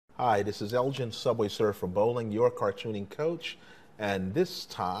Hi, this is Elgin Subway Surfer Bowling, your cartooning coach, and this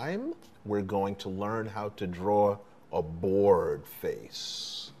time we're going to learn how to draw a bored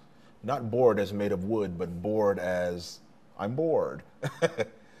face. Not bored as made of wood, but bored as I'm bored.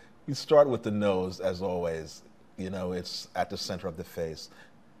 You start with the nose, as always. You know, it's at the center of the face.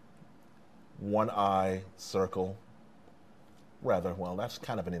 One eye circle, rather, well, that's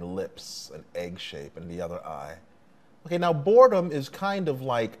kind of an ellipse, an egg shape in the other eye. Okay, now boredom is kind of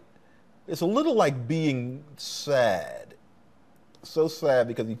like, it's a little like being sad. So sad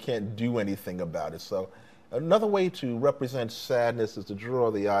because you can't do anything about it. So another way to represent sadness is to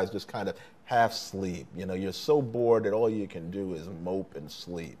draw the eyes just kind of half sleep. You know, you're so bored that all you can do is mope and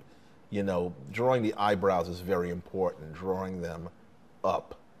sleep. You know, drawing the eyebrows is very important, drawing them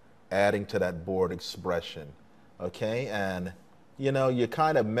up, adding to that bored expression. Okay, and you know, you're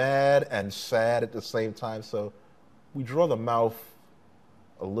kind of mad and sad at the same time. So we draw the mouth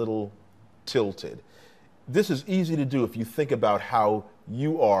a little tilted. This is easy to do if you think about how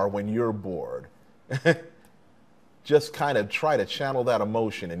you are when you're bored. Just kind of try to channel that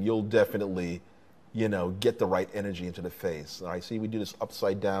emotion and you'll definitely, you know, get the right energy into the face. All right, see, we do this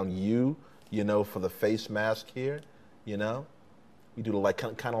upside down U, you know, for the face mask here, you know. We do like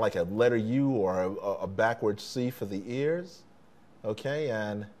kind of like a letter U or a backward C for the ears. Okay,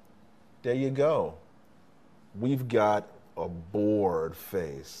 and there you go. We've got a bored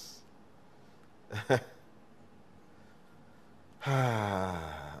face.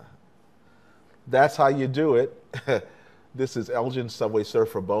 That's how you do it. This is Elgin Subway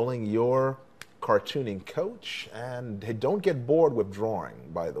Surfer Bowling, your cartooning coach. And hey, don't get bored with drawing,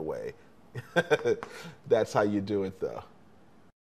 by the way. That's how you do it, though.